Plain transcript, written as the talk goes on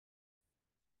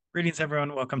Greetings,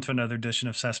 everyone. Welcome to another edition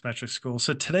of SaaS Metrics School.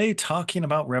 So today, talking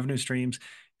about revenue streams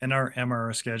and our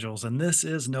MRR schedules, and this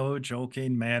is no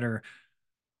joking matter.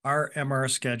 Our MRR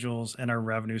schedules and our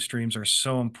revenue streams are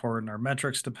so important. Our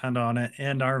metrics depend on it,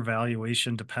 and our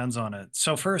valuation depends on it.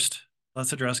 So first,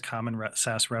 let's address common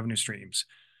SaaS revenue streams.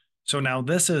 So now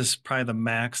this is probably the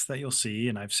max that you'll see,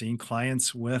 and I've seen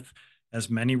clients with as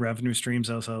many revenue streams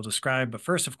as I'll describe. But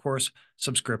first, of course,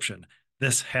 subscription.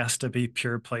 This has to be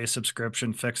pure play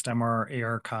subscription, fixed MRR,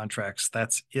 AR contracts.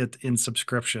 That's it in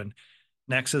subscription.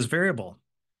 Next is variable.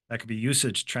 That could be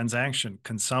usage, transaction,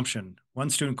 consumption. One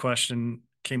student question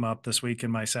came up this week in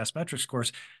my SaaS metrics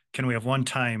course. Can we have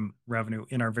one-time revenue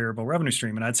in our variable revenue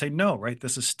stream? And I'd say no, right?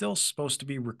 This is still supposed to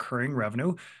be recurring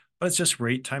revenue, but it's just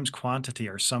rate times quantity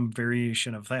or some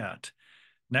variation of that.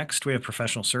 Next, we have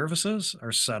professional services,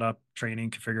 our setup, training,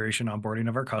 configuration, onboarding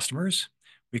of our customers.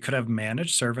 We could have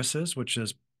managed services, which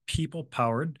is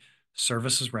people-powered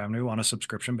services revenue on a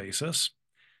subscription basis.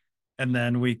 And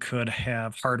then we could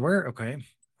have hardware. Okay.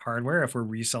 Hardware, if we're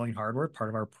reselling hardware, part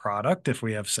of our product, if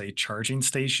we have, say, charging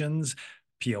stations,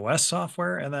 POS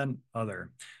software, and then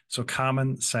other. So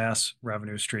common SaaS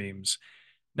revenue streams.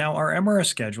 Now, our MRR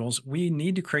schedules, we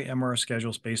need to create MRR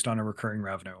schedules based on a recurring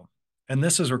revenue. And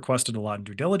this is requested a lot in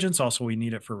due diligence. Also, we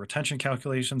need it for retention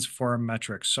calculations for our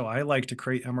metrics. So I like to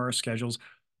create MRR schedules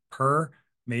per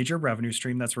major revenue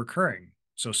stream that's recurring.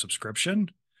 So subscription,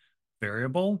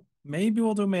 variable, maybe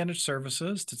we'll do managed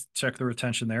services to check the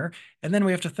retention there. And then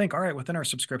we have to think, all right, within our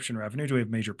subscription revenue, do we have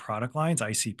major product lines,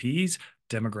 ICPs,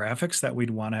 demographics that we'd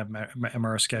want to have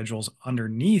MRR schedules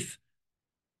underneath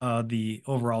the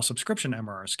overall subscription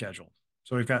MRR schedule?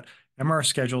 So we've got MRR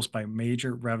schedules by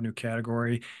major revenue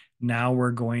category. Now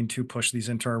we're going to push these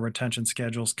into our retention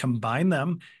schedules, combine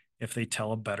them if they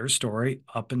tell a better story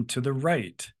up and to the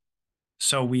right.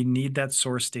 So we need that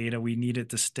source data. We need it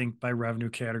distinct by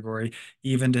revenue category,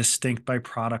 even distinct by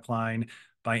product line,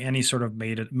 by any sort of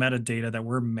metadata that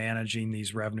we're managing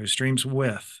these revenue streams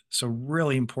with. So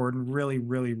really important, really,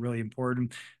 really, really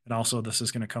important. And also this is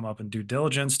going to come up in due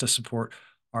diligence to support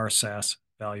our SaaS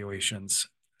valuations.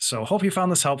 So hope you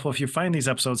found this helpful. If you find these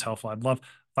episodes helpful, I'd love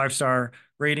 5-star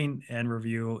rating and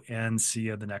review, and see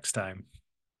you the next time.